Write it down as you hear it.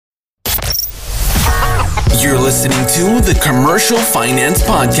You're listening to the Commercial Finance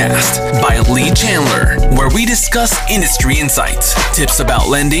Podcast by Lee Chandler, where we discuss industry insights, tips about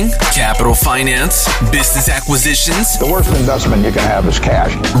lending, capital finance, business acquisitions. The worst investment you can have is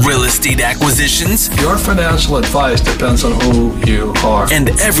cash. Real estate acquisitions. Your financial advice depends on who you are. And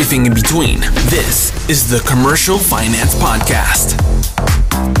everything in between. This is the Commercial Finance Podcast.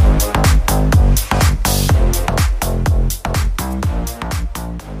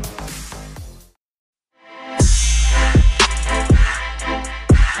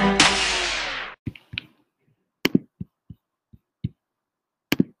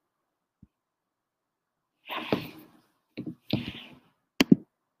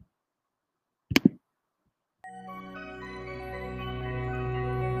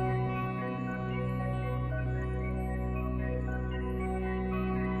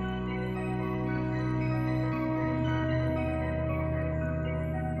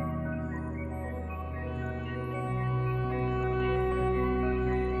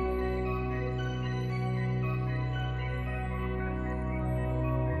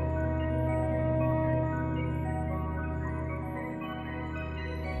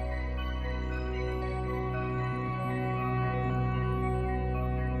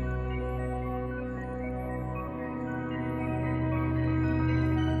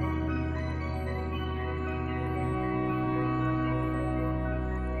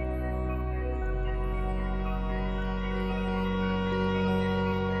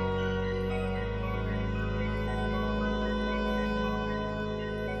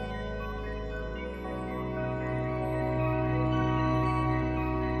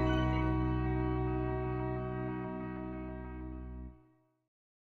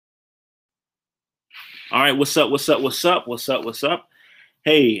 All right, what's up?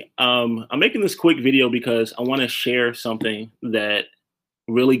 Hey, I'm making this quick video because I want to share something that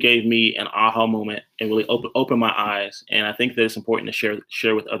really gave me an aha moment and really opened my eyes. And I think that it's important to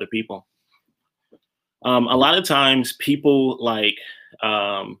share with other people. A lot of times people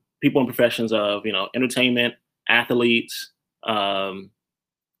people in professions of, entertainment, athletes,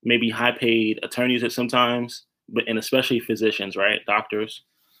 maybe high paid attorneys at sometimes, and especially physicians, right? Doctors.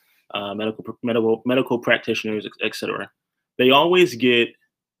 Medical practitioners, etc. They always get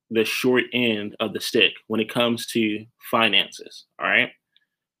the short end of the stick when it comes to finances. All right.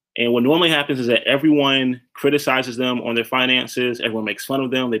 And what normally happens is that everyone criticizes them on their finances. Everyone makes fun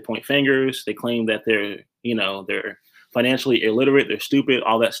of them. They point fingers. They claim that they're financially illiterate. They're stupid,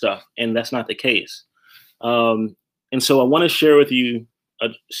 all that stuff. And that's not the case. And so I want to share with you a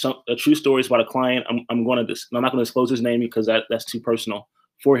true story about a client. I'm not going to disclose his name because that's too personal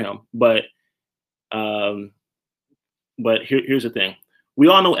for him. But here's the thing. We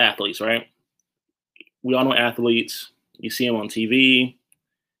all know athletes, right? We all know athletes. You see them on TV.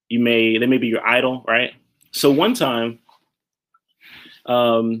 They may be your idol, right? So one time,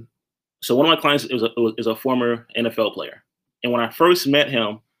 one of my clients is a former NFL player. And when I first met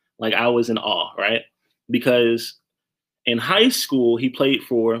him, I was in awe, right? Because in high school, he played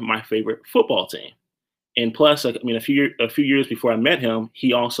for my favorite football team. And plus, a few years before I met him,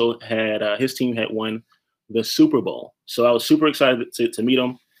 he also had his team had won the Super Bowl. So I was super excited to meet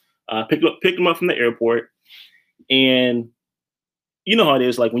him. Picked him up from the airport, and you know how it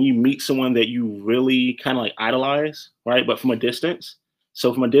is, when you meet someone that you really kind of idolize, right? But from a distance.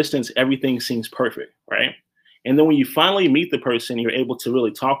 So from a distance, everything seems perfect, right? And then when you finally meet the person, you're able to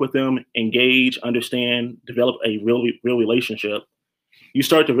really talk with them, engage, understand, develop a real relationship. You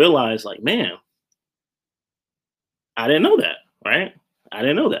start to realize, man, I didn't know that, right? I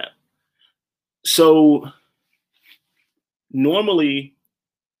didn't know that. So normally,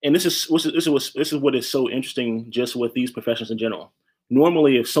 and this is what is so interesting just with these professions in general.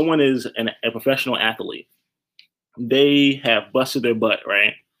 Normally, if someone is a professional athlete, they have busted their butt,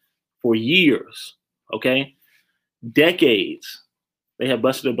 right? For years, okay? Decades, they have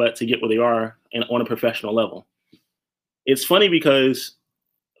busted their butt to get where they are on a professional level. It's funny because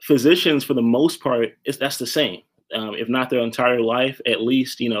physicians, for the most part, that's the same. If not their entire life, at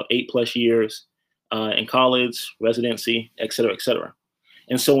least, 8+ years in college, residency, et cetera, et cetera.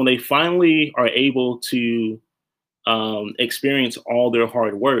 And so when they finally are able to experience all their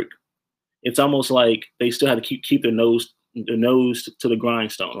hard work, it's almost like they still have to keep their nose to the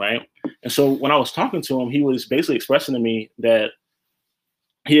grindstone, right? And so when I was talking to him, he was basically expressing to me that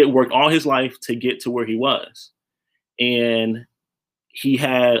he had worked all his life to get to where he was. And he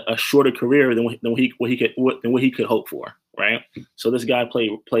had a shorter career than what he could hope for, right? So this guy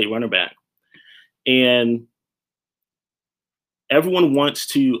played running back, and everyone wants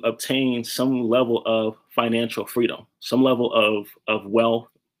to obtain some level of financial freedom, some level of wealth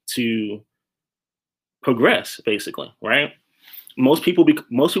to progress, basically, right? Most people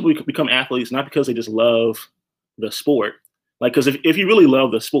become athletes not because they just love the sport. Like, because if you really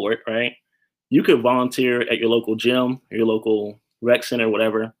love the sport, right, you could volunteer at your local gym, your local rec center,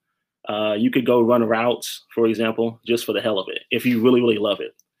 whatever. You could go run routes, for example, just for the hell of it, if you really, really love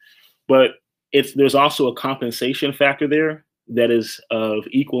it. But there's also a compensation factor there that is of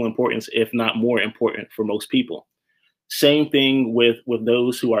equal importance, if not more important, for most people. Same thing with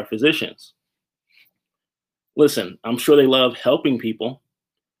those who are physicians. Listen, I'm sure they love helping people,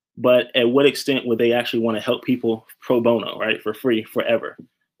 but at what extent would they actually want to help people pro bono, right, for free, forever?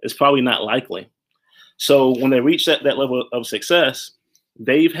 It's probably not likely. So when they reach that level of success,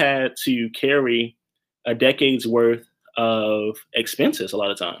 they've had to carry a decade's worth of expenses a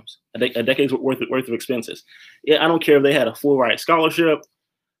lot of times, a decade's worth of expenses. Yeah, I don't care if they had a full ride scholarship.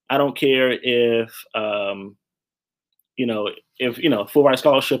 I don't care if, full ride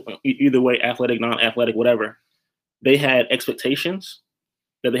scholarship, either way, athletic, non-athletic, whatever. They had expectations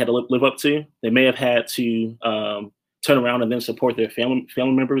that they had to live up to. They may have had to turn around and then support their family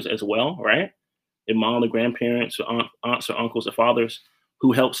members as well, right? Their mom, the grandparents, or aunts or uncles or fathers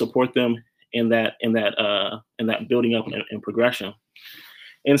who help support them in that building up and progression.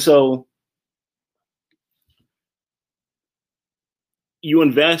 And so you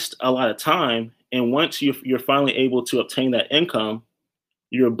invest a lot of time, and once you're finally able to obtain that income,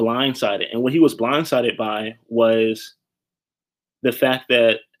 you're blindsided. And what he was blindsided by was the fact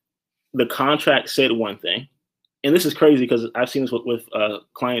that the contract said one thing, and this is crazy because I've seen this with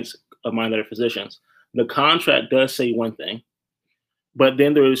clients of mine that are physicians. The contract does say one thing, but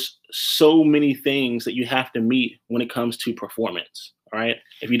then there's so many things that you have to meet when it comes to performance, all right?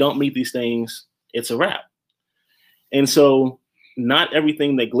 If you don't meet these things, it's a wrap. And so not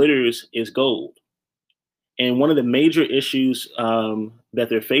everything that glitters is gold. And one of the major issues that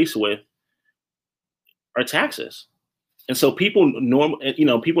they're faced with are taxes. And so people on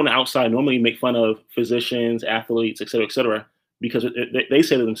the outside normally make fun of physicians, athletes, et cetera, because they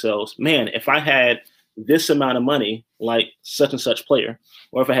say to themselves, man, if I had this amount of money like such and such player,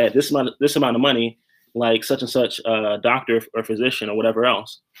 or if I had this amount of money like such and such doctor or physician or whatever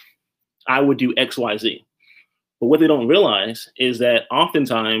else, I would do X, Y, Z. But what they don't realize is that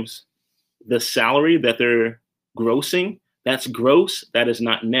oftentimes the salary that they're grossing, that's gross, that is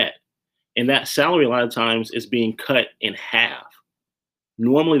not net. And that salary a lot of times is being cut in half.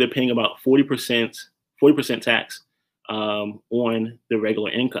 Normally they're paying about 40% tax on the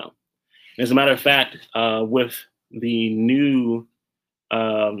regular income. As a matter of fact, with the new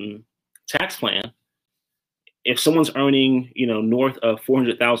tax plan, if someone's earning north of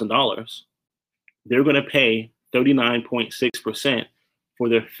 $400,000, they're going to pay 39.6% for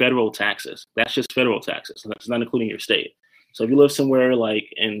their federal taxes. That's just federal taxes. That's not including your state. So if you live somewhere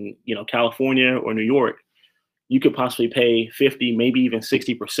like in California or New York, you could possibly pay 50, maybe even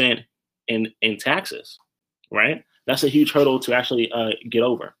 60% in taxes, right? That's a huge hurdle to actually get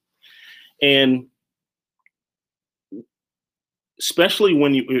over. And especially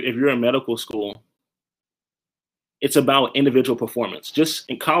if you're in medical school, it's about individual performance. Just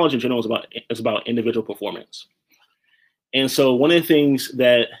in college in general is about individual performance. And so one of the things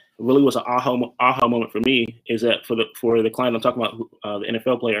that really was an aha moment for me is that for the client I'm talking about, the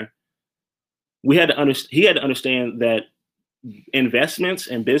NFL player, he had to understand that investments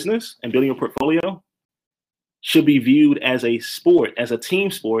in business and building a portfolio should be viewed as a sport, as a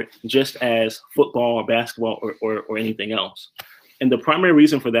team sport, just as football or basketball or anything else. And the primary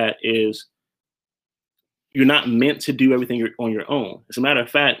reason for that is you're not meant to do everything on your own. As a matter of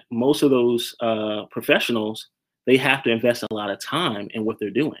fact, most of those professionals, they have to invest a lot of time in what they're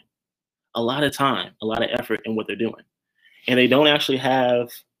doing, a lot of time, a lot of effort in what they're doing. And they don't actually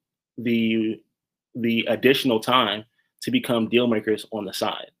have the additional time to become deal makers on the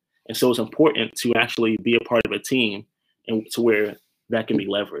side. And so it's important to actually be a part of a team and to where that can be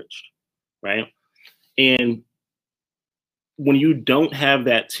leveraged, right? And when you don't have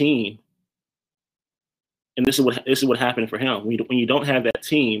that team, and this is what happened for him. When you don't have that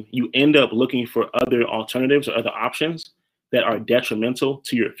team, you end up looking for other alternatives or other options that are detrimental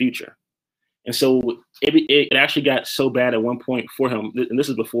to your future. And so it actually got so bad at one point for him, and this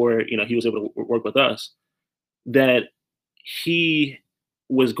is before he was able to work with us, that he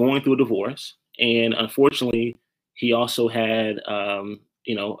was going through a divorce, and unfortunately, he also had a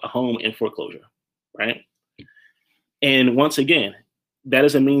home in foreclosure, right? And once again, that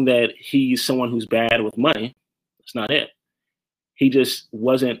doesn't mean that he's someone who's bad with money. That's not it. He just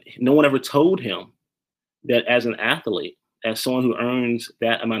wasn't. No one ever told him that as an athlete, as someone who earns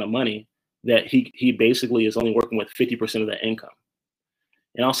that amount of money, that he basically is only working with 50% of that income.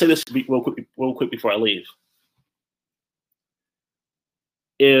 And I'll say this real quick before I leave.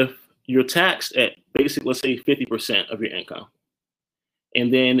 If you're taxed at basic, let's say 50% of your income,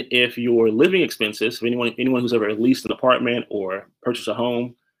 and then if your living expenses, for anyone who's ever leased an apartment or purchased a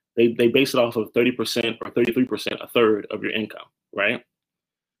home, they base it off of 30% or 33%, a third of your income, right?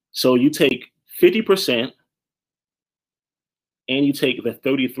 So you take 50% and you take the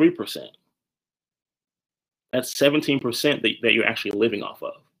 33%. That's 17% that you're actually living off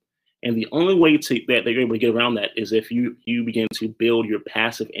of. And the only way that you're able to get around that is if you begin to build your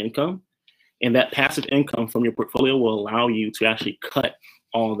passive income. And that passive income from your portfolio will allow you to actually cut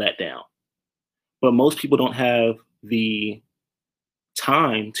all that down. But most people don't have the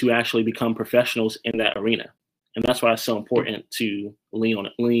time to actually become professionals in that arena. And that's why it's so important to lean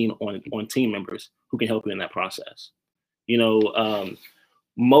on team members who can help you in that process.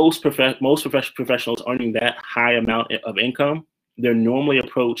 Most professionals earning that high amount of income, they're normally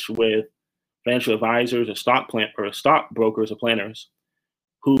approached with financial advisors or stockbrokers or planners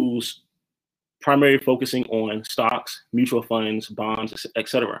whose primary focusing on stocks, mutual funds, bonds,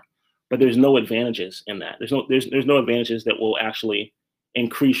 etc. But there's no advantages in that. There's no advantages that will actually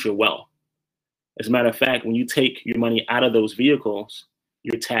increase your wealth. As a matter of fact, when you take your money out of those vehicles,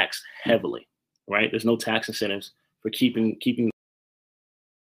 you're taxed heavily, right? There's no tax incentives for keeping.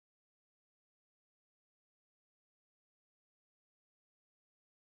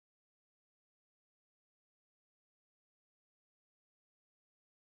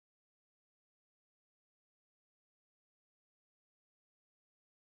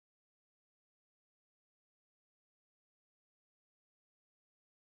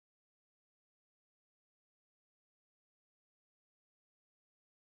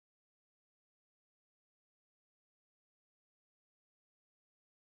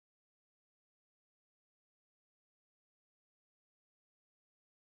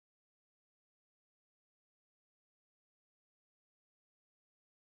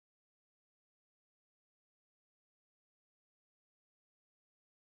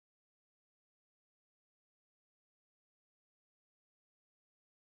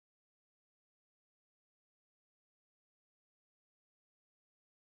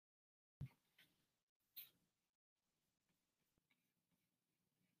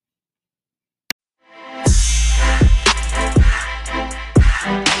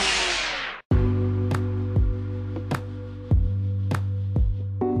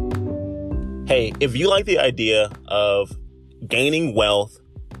 Hey, if you like the idea of gaining wealth,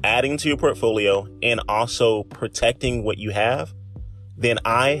 adding to your portfolio, and also protecting what you have, then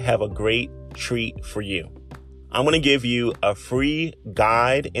I have a great treat for you. I'm going to give you a free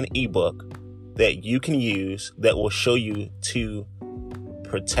guide and ebook that you can use that will show you to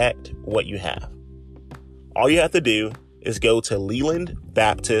protect what you have. All you have to do is go to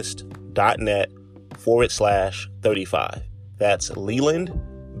lelandbaptist.net/35. That's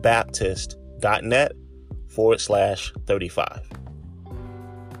lelandbaptist.net/35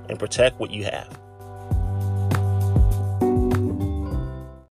 and protect what you have.